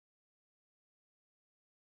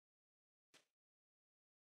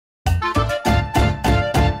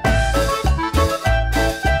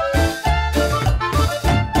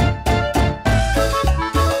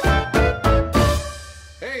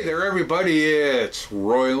everybody, it's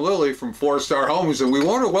Roy and Lily from 4-Star Homes, and we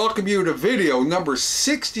want to welcome you to video number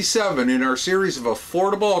 67 in our series of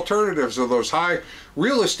affordable alternatives of those high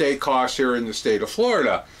real estate costs here in the state of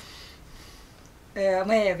Florida.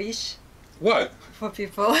 May I wish? What? For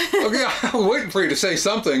people. Okay, I'm waiting for you to say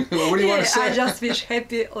something. What do you want to say? I just wish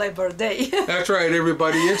happy Labor Day. That's right,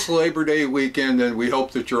 everybody. It's Labor Day weekend, and we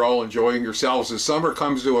hope that you're all enjoying yourselves as summer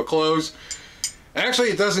comes to a close. Actually,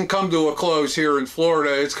 it doesn't come to a close here in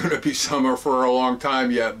Florida. It's going to be summer for a long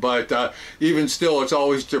time yet, but even still, it's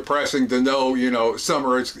always depressing to know,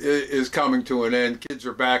 summer is coming to an end. Kids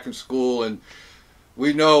are back in school, and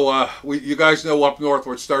we know, you guys know up north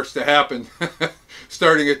what starts to happen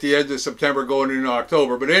starting at the end of September going into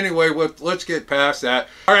October. But anyway, let's get past that.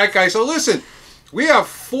 All right, guys, so listen. We have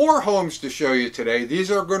 4 homes to show you today.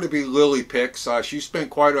 These are going to be Lily picks. She spent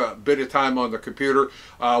quite a bit of time on the computer.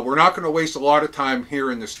 We're not going to waste a lot of time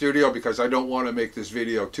here in the studio because I don't want to make this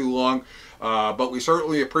video too long. But we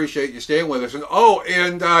certainly appreciate you staying with us.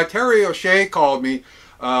 And Terry O'Shea called me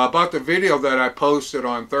about the video that I posted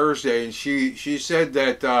on Thursday, and she said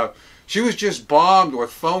that she was just bombed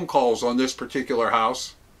with phone calls on this particular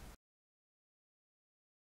house.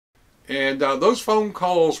 And those phone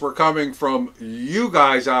calls were coming from you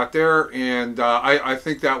guys out there, and I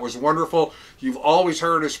think that was wonderful. You've always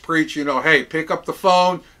heard us preach, hey, pick up the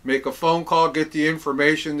phone, make a phone call, get the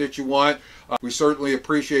information that you want. We certainly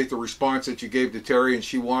appreciate the response that you gave to Terry, and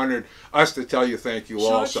she wanted us to tell you thank you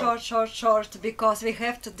also. Short, because we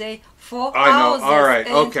have today 4 I know. houses All right.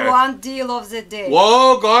 Okay. and 1 deal of the day.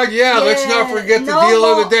 Whoa, God, yeah, let's not forget the deal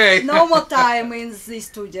of the day. No more time in the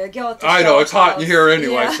studio. I know, it's hot in here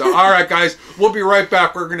anyway. Yeah. So, all right, guys, we'll be right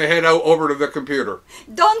back. We're going to head out over to the computer.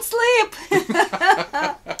 Don't sleep.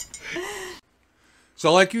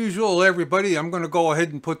 So like usual, everybody, I'm going to go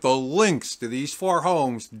ahead and put the links to these 4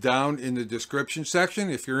 homes down in the description section.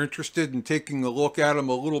 If you're interested in taking a look at them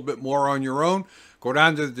a little bit more on your own, go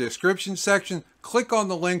down to the description section, click on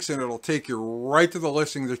the links, and it'll take you right to the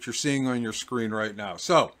listing that you're seeing on your screen right now.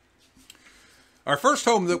 So, our first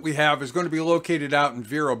home that we have is going to be located out in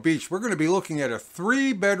Vero Beach. We're going to be looking at a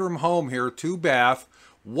 3-bedroom home here, 2-bath.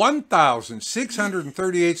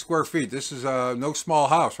 1,638 square feet. This is no small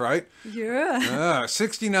house, right? Yeah.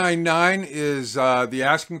 $69,900 is the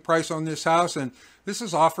asking price on this house, and this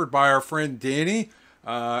is offered by our friend Danny,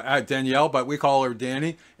 Danielle, but we call her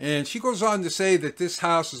Danny. And she goes on to say that this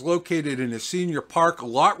house is located in a senior park.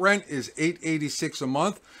 Lot rent is $886 a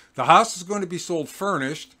month. The house is going to be sold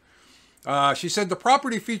furnished. She said the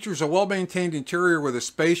property features a well-maintained interior with a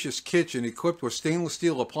spacious kitchen equipped with stainless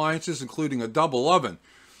steel appliances, including a double oven.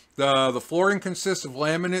 The flooring consists of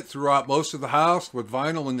laminate throughout most of the house with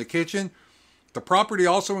vinyl in the kitchen. The property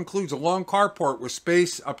also includes a long carport with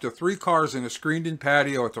space up to 3 cars and a screened-in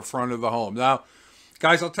patio at the front of the home. Now,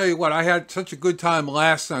 guys, I'll tell you what, I had such a good time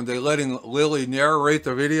last Sunday letting Lily narrate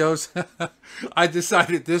the videos. I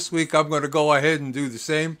decided this week I'm going to go ahead and do the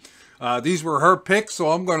same. These were her picks,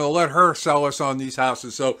 so I'm going to let her sell us on these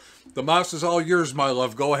houses. So the mouse is all yours, my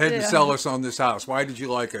love. Go ahead and sell us on this house. Why did you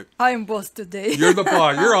like it? I'm boss today. You're the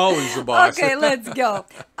boss. You're always the boss. Okay, let's go.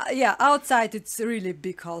 Yeah, outside it's really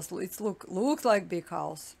big house. It looks like big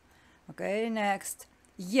house. Okay, next.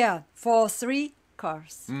 Yeah, for 3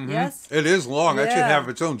 cars. Yes, it is long. That should have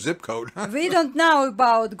its own zip code. We don't know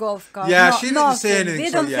about golf cars. Yeah, she didn't say anything.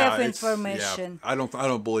 We don't have information. Yeah, I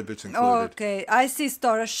don't believe it's included. Okay, I see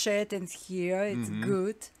storage shed in here. It's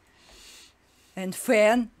good. And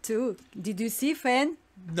fan too. Did you see fan?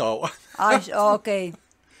 No. Okay.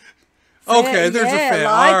 Okay, there's a fan. Light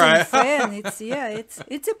all right. And fan.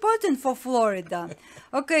 It's important for Florida.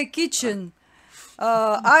 Okay, kitchen.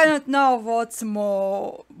 I don't know what's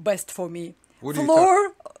more best for me.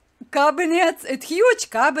 Floor, cabinets, it's huge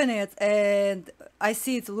cabinets, and I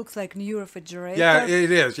see it looks like new refrigerator. Yeah,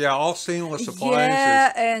 it is. Yeah, all stainless appliances.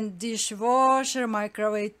 Yeah, and dishwasher,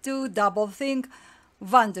 microwave too, double thing.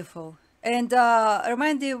 Wonderful. And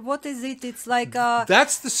remind me, what is it? It's like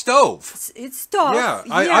that's the stove. It's stove. Yeah,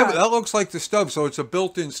 that looks like the stove, so it's a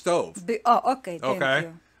built-in stove. Okay, thank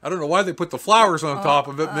you. I don't know why they put the flowers on top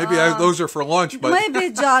of it. Maybe those are for lunch, but maybe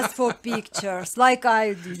just for pictures, like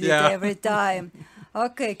I do it every time.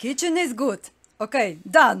 Okay, kitchen is good. Okay,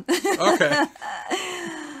 done. Okay.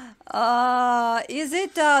 Is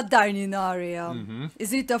it a dining area?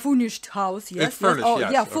 Is it a furnished house? Yes. It's furnished, Oh,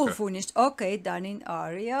 yes. yeah, full furnished. Okay, dining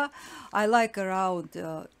area. I like around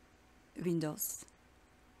windows.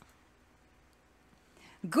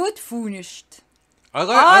 Good furnished. I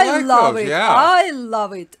like love those, it. yeah. I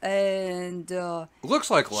love it. And looks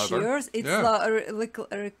like leather. Chairs. It's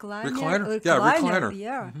recliner. Yeah, recliner.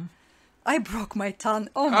 Yeah. I broke my tongue.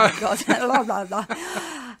 Oh my god.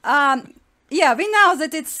 Yeah, we know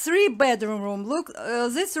that it's 3-bedroom room. Look,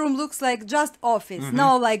 this room looks like just office,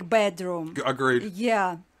 no like bedroom. Agreed.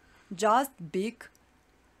 Yeah, just big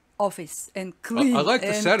office and clean. I like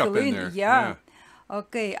the setup in there. Yeah.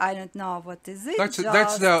 Okay, I don't know what is it. That's the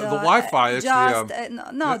Wi-Fi. It's just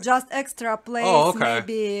no, just extra place. Oh, okay.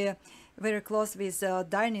 Maybe very close with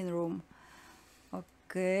dining room.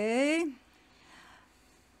 Okay.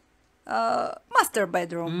 Master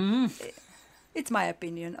bedroom. It's my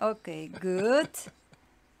opinion. Okay, good.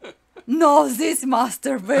 No, this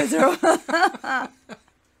master bedroom.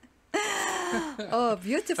 Oh,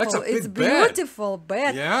 beautiful. That's a big it's bed. beautiful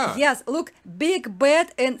bed. Yeah. Yes, look, big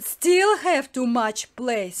bed and still have too much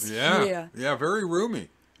place here. Yeah, very roomy.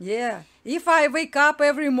 Yeah. If I wake up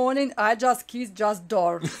every morning, I just kiss just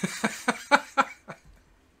door.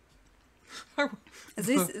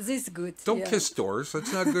 This good. Don't kiss doors.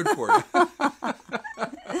 That's not good for you.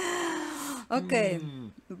 Okay.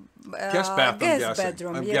 Guest bath, I'm guessing.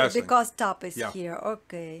 bedroom. I'm Yeah, guessing. because top is Yeah. here.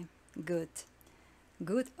 Okay. Good.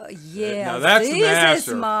 Good. Yeah. Now that's this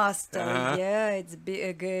master. is master. Uh-huh. Yeah, it's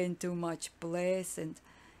again too much place and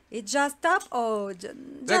it's just top. Oh, just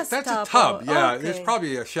That's top. a tub. Oh, Yeah, okay. there's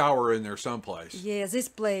probably a shower in there someplace. Yeah, this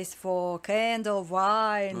place for candle,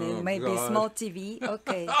 wine, Oh, and maybe God. small TV.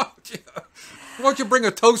 Okay. Oh, yeah. Why don't you bring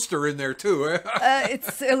a toaster in there too?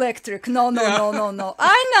 It's electric. No.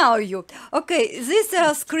 I know you. Okay, this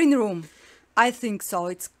screen room. I think so.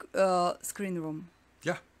 It's screen room.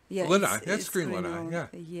 Yeah. Yeah, Lanai. it's That's screen lanai. room. Yeah.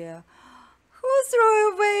 Yeah. Who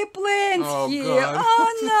threw away plants Oh, here? God.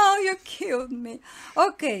 Oh no, you killed me.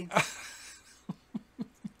 Okay.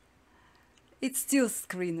 It's still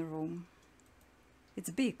screen room. It's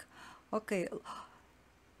big. Okay.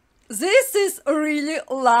 This is really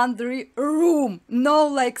laundry room. No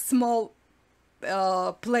like small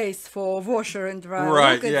place for washer and dryer.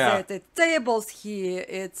 Right, Look at yeah. that. It's tables here.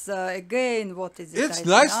 It's again, what is it? It's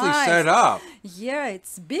nicely set up. Yeah,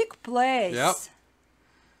 it's big place. Yep.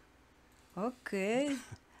 Okay.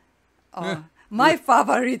 Oh, my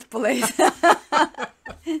favorite place.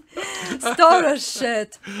 Storage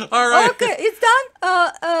shed. All right. Okay, it's done.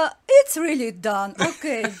 It's really done.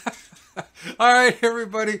 Okay. All right,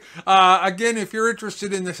 everybody. Again, if you're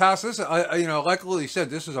interested in this house, this, like Lily said,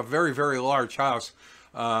 this is a very, very large house.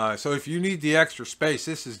 So if you need the extra space,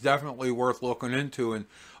 this is definitely worth looking into. And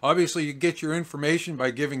obviously, you get your information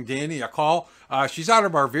by giving Danny a call. She's out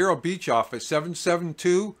of our Vero Beach office,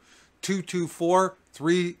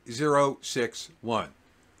 772-224-3061.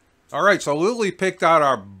 All right, so Lily picked out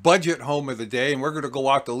our budget home of the day, and we're going to go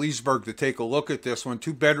out to Leesburg to take a look at this one.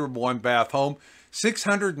 2-bedroom, 1-bath home.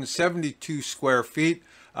 672 square feet.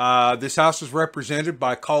 This house is represented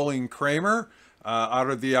by Colleen Kramer out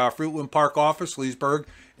of the Fruitland Park office, Leesburg.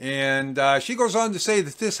 And she goes on to say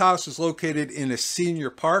that this house is located in a senior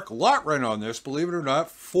park. Lot rent on this, believe it or not,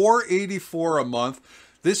 $484 a month.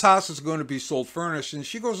 This house is going to be sold furnished. And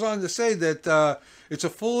she goes on to say that it's a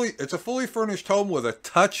fully furnished home with a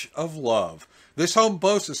touch of love. This home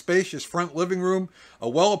boasts a spacious front living room, a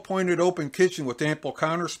well-appointed open kitchen with ample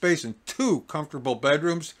counter space, and 2 comfortable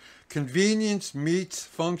bedrooms. Convenience meets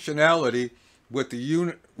functionality with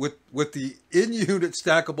the in-unit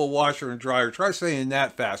stackable washer and dryer. Try saying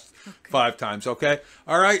that fast 5 times, okay?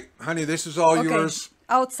 All right, honey, this is all yours.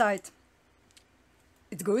 Outside.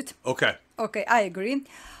 It's good. Okay. Okay, I agree.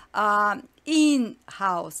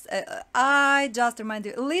 In-house, I just remind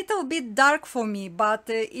you, a little bit dark for me, but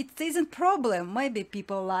it isn't problem. Maybe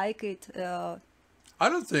people like it. I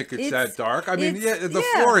don't think it's that dark. I mean, the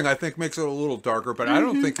flooring I think makes it a little darker, but I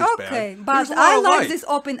don't think it's bad. Okay, but I like this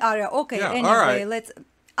open area. Okay, Yeah, anyway, all right.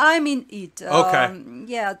 I'm in it. Okay.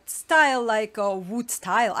 Yeah, style like a wood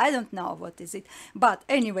style. I don't know what is it, but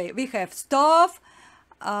anyway, we have stove.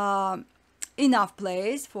 Enough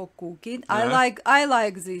place for cooking. I like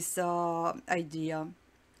this idea,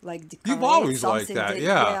 like decorate. You've always liked that,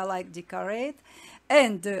 yeah. I like decorate,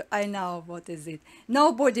 and I know what is it.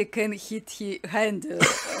 Nobody can hit his hand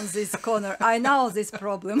on this corner. I know this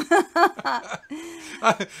problem.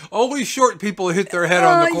 Only short people hit their head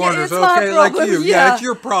on the corners, it's my okay, like problem, you. yeah. It's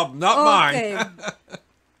your problem, not mine.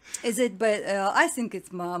 Is it? But I think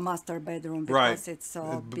it's my master bedroom because it's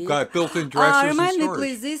so big. Got built-in dressers Remind and me, storage.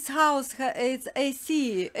 please. This house it's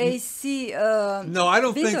AC. No, I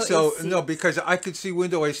don't think window so. AC. No, because I could see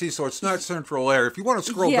window AC, so it's not central air. If you want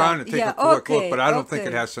to scroll down and take a quick look, but I don't think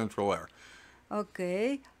it has central air.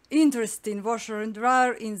 Okay. Interesting. Washer and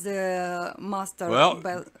dryer in the master.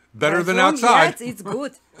 Better than bedroom. outside. Yes, it's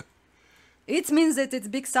good. It means that it's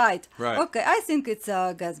big side. Right. Okay, I think it's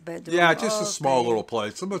a guest bedroom. Yeah, just a small little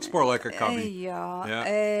place. It's more like a cubby.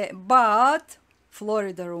 But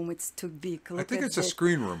Florida room, it's too big. I Look think at it's a that.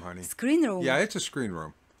 screen room, honey. Screen room? Yeah, it's a screen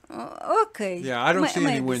room. Okay. Yeah, I don't see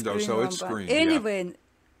any Maybe windows, so room, it's but screen. Anyway,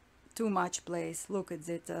 too much place. Look at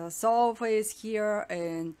it. Sofa is here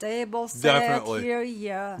and table set Definitely. here.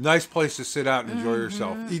 Yeah. Nice place to sit out and enjoy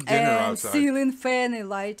yourself. Eat dinner And outside. ceiling fan and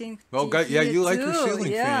lighting. Well, yeah, here you like your too,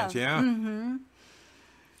 ceiling fans, yeah.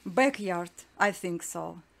 Backyard, I think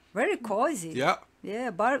so. Very cozy. Yeah.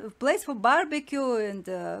 Yeah, place for barbecue and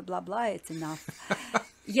blah blah. It's enough.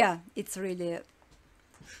 Yeah, it's really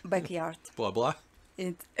backyard Blah, blah.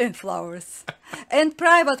 and flowers and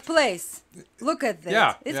private place. Look at that.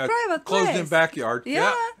 Yeah. It's yeah. private place. Closed-in backyard.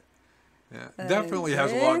 Yeah. Yeah. Definitely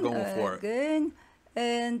has a lot going for it. Again,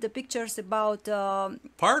 and the pictures about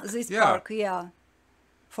Park? this Yeah. park. Yeah,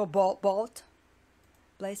 for boat.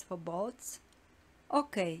 Place for boats.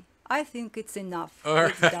 Okay, I think it's enough. All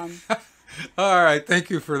right. It's done. All right, thank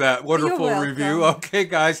you for that wonderful You're review. welcome. Okay,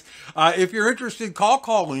 guys, if you're interested, call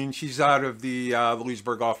Colleen. She's out of the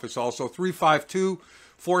Leesburg office also,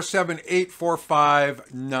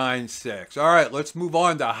 352-478-4596. All right, let's move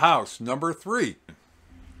on to house number 3.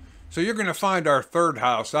 So you're going to find our third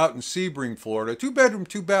house out in Sebring, Florida. 2-bedroom,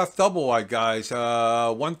 2-bath, double wide, guys.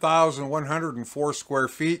 1,104 square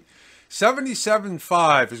feet.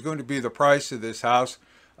 $77,500 is going to be the price of this house.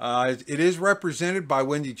 It is represented by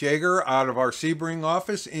Wendy Jager out of our Sebring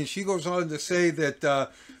office, and she goes on to say that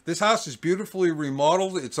this house is beautifully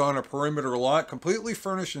remodeled. It's on a perimeter lot, completely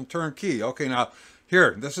furnished and turnkey. Okay, now,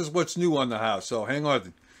 here, this is what's new on the house, so hang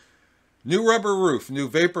on. New rubber roof, new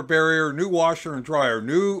vapor barrier, new washer and dryer,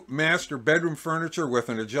 new master bedroom furniture with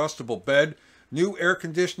an adjustable bed, new air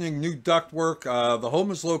conditioning, new ductwork. The home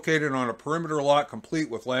is located on a perimeter lot complete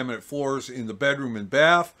with laminate floors in the bedroom and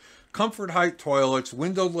bath, comfort height toilets,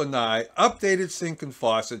 window lanai, updated sink and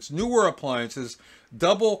faucets, newer appliances,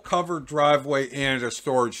 double covered driveway, and a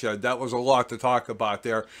storage shed. That was a lot to talk about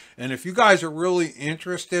there. And if you guys are really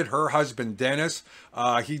interested, her husband Dennis,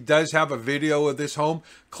 he does have a video of this home.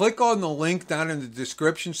 Click on the link down in the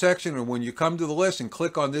description section, and when you come to the list and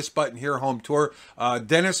click on this button here, home tour,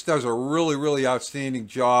 Dennis does a really outstanding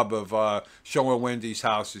job of showing Wendy's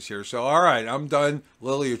houses here. So all right, I'm done.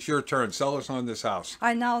 Lily, it's your turn. Sell us on this house.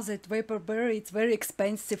 I know that vapor barrier, it's very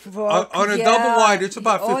expensive On a double wide, it's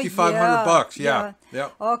about $5,500. Yeah.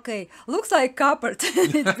 Yep. Okay, looks like carpet.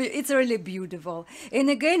 It's really beautiful. And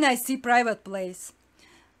again, I see private place.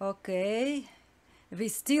 Okay, we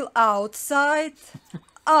still outside.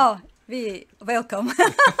 Oh, we welcome,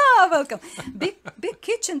 welcome. Big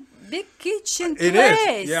kitchen, It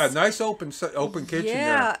place. is. Yeah, nice open kitchen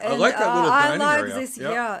Yeah, there. I like that little I dining like area. this.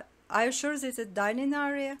 Yep. Yeah, are you sure this is a dining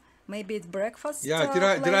area? Maybe it's breakfast. Yeah,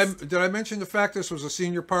 did I mention the fact this was a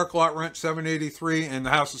senior park lot, rent $783, and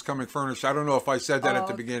the house is coming furnished? I don't know if I said that at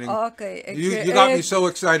the beginning. Okay. You got me so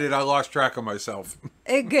excited I lost track of myself.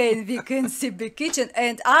 Again, we can see the kitchen,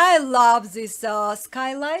 and I love this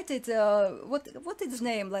skylight. It's what is the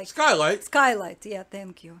name like? Skylight. Skylight. Yeah,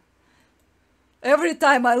 thank you. Every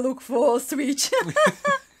time I look for a switch.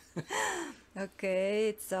 Okay,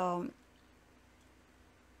 it's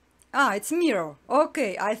it's mirror.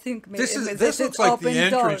 Okay, I think maybe this looks like the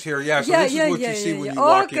entrance here. Yeah, so this is what you see when you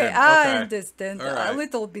walk in. Okay, I understand. All right. A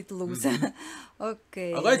little bit loose.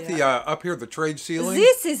 Okay. I like the up here the trade ceiling.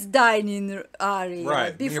 This is dining area.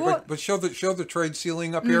 Right. Before, but show the trade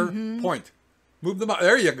ceiling up here. Point. Move them up.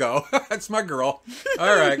 There you go. That's my girl.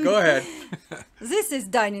 All right, go ahead. This is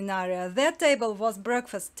dining area. That table was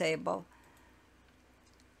breakfast table.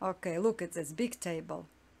 Okay, look at this big table.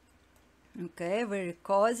 Okay, very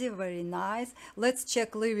cozy, very nice. Let's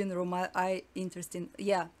check living room. I interesting.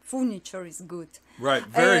 Yeah, furniture is good. Right,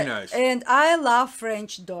 very nice. And I love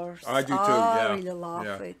French doors. I do too. I Yeah, really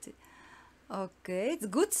love it. Okay, it's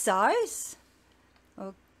good size.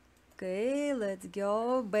 Okay, let's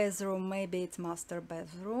go. Bathroom, maybe it's master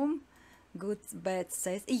bedroom. Good bed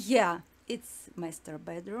size. Yeah, it's master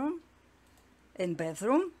bedroom and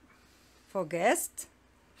bathroom for guests.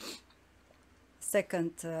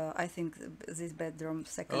 Second, I think this bedroom.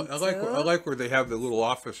 Second. I like where they have the little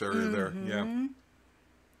office area there. Yeah.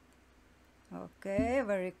 Okay,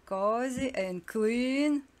 very cozy and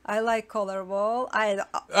clean. I like color wall. He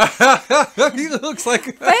looks like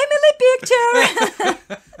family picture.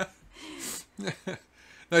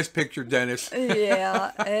 Nice picture, Dennis.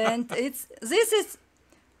 Yeah, and this is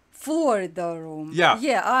Florida room. Yeah.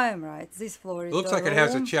 Yeah, I am right. This Florida. Looks like it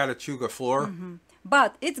has a Chattahoochee floor.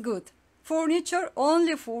 But it's good. Furniture,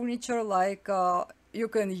 only furniture like you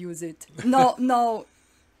can use it. No,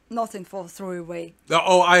 nothing for throwaway.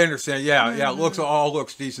 Oh, I understand. Yeah, yeah. It all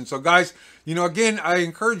looks decent. So, guys, again, I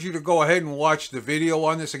encourage you to go ahead and watch the video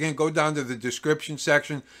on this. Again, go down to the description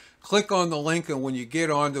section. click on the link, and when you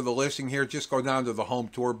get onto the listing here, just go down to the home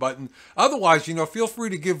tour button. Otherwise, you know, feel free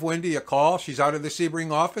to give Wendy a call. She's out of the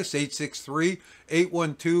Sebring office,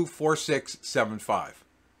 863-812-4675.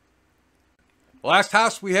 Last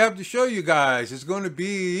house we have to show you guys is going to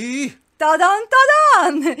be... Ta-dan,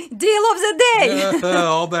 ta-dan! Deal of the day!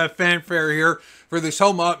 All that fanfare here for this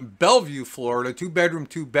home out in Belleview, Florida. 2-bedroom,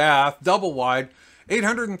 2-bath, double wide,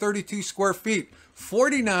 832 square feet.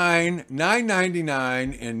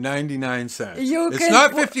 $49,999.99. It's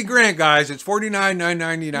not 50 grand, guys. It's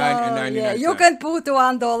 $49,999.99. Yeah, you can put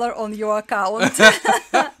 $1 on your account.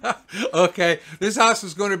 Okay, this house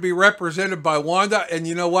is going to be represented by Wanda, and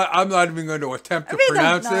you know what? I'm not even going to attempt to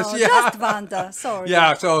pronounce this. Yeah, just Wanda. Sorry.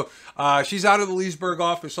 Yeah, so she's out of the Leesburg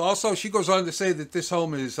office. Also, she goes on to say that this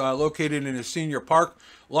home is located in a senior park.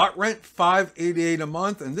 Lot rent $588 a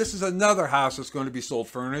month, and this is another house that's going to be sold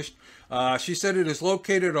furnished. She said it is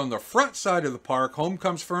located on the front side of the park. Home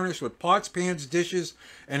comes furnished with pots, pans, dishes,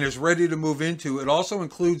 and is ready to move into. It also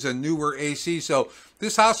includes a newer AC. So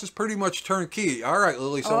this house is pretty much turnkey. All right,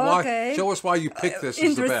 Lily. So show us why you picked this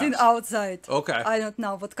as the best. Interesting outside. Okay. I don't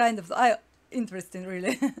know what kind of... interesting,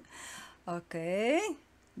 really. Okay.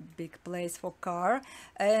 Big place for car.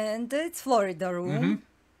 And it's Florida room.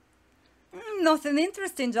 Nothing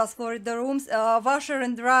interesting, just Florida rooms. Washer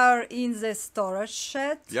and dryer in the storage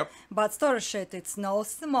shed. Yep. But storage shed, it's no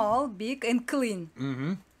small, big and clean.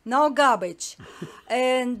 No garbage.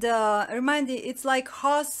 And remind me, it's like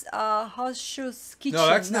horseshoes kitchen. No,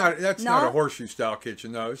 that's not a horseshoe style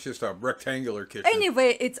kitchen. No, it's just a rectangular kitchen.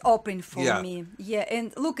 Anyway, it's open for me. Yeah,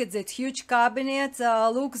 and look at that huge cabinet.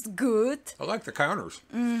 Looks good. I like the counters.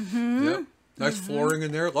 Yep. Nice flooring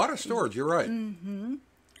in there. A lot of storage. You're right.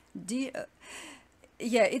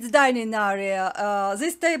 Yeah, it's dining area.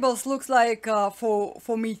 This tables looks like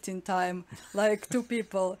for meeting time, like 2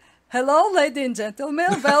 people. Hello, ladies and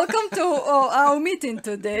gentlemen. Welcome to our meeting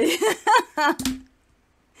today.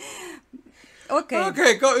 Okay.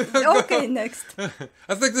 Okay, go. Okay, next. I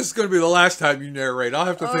think this is going to be the last time you narrate. I'll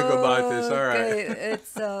have to think about this. All right. Okay,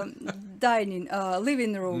 it's dining,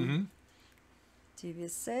 living room. TV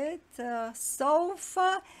set,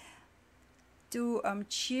 sofa, 2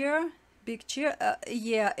 chair, big chair.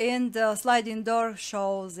 Yeah, and sliding door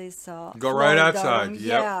shows this. Go right outside.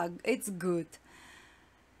 Yep. Yeah, it's good.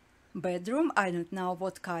 Bedroom, I don't know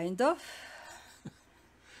what kind of.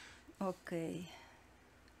 Okay.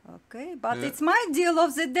 Okay, but it's my deal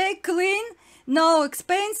of the day. Clean, no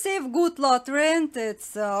expensive, good lot rent.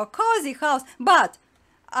 It's a cozy house. But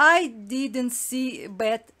I didn't see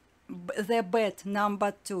the bed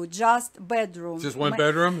number 2, just bedroom. Just one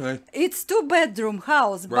bedroom? It's 2-bedroom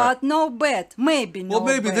house, but no bed. Maybe no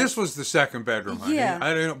maybe bed. this was the second bedroom. Yeah.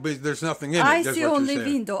 I don't know, but there's nothing in it. I see only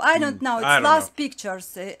window. I don't know. It's last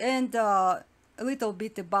pictures and a little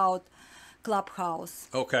bit about clubhouse.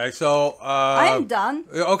 Okay, so I'm done.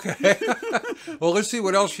 Okay. Well, let's see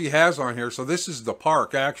what else she has on here. So this is the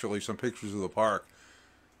park, actually, some pictures of the park.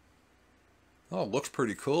 Oh, it looks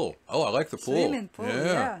pretty cool. Oh, I like the pool. Swimming pool,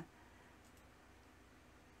 yeah.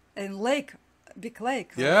 And lake, big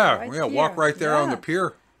lake. Yeah, right yeah. here. Walk right there on the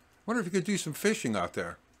pier. Wonder if you could do some fishing out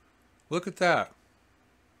there. Look at that.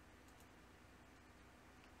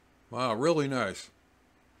 Wow, really nice.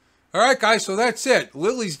 All right, guys, so that's it.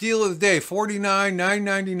 Lily's deal of the day,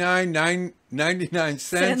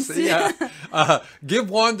 $49,999.99. Yeah. Give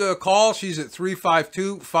Wanda a call. She's at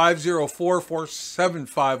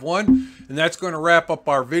 352-504-4751. And that's going to wrap up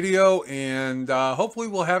our video. And hopefully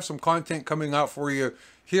we'll have some content coming out for you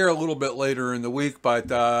here a little bit later in the week. But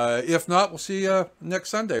if not, we'll see you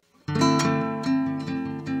next Sunday.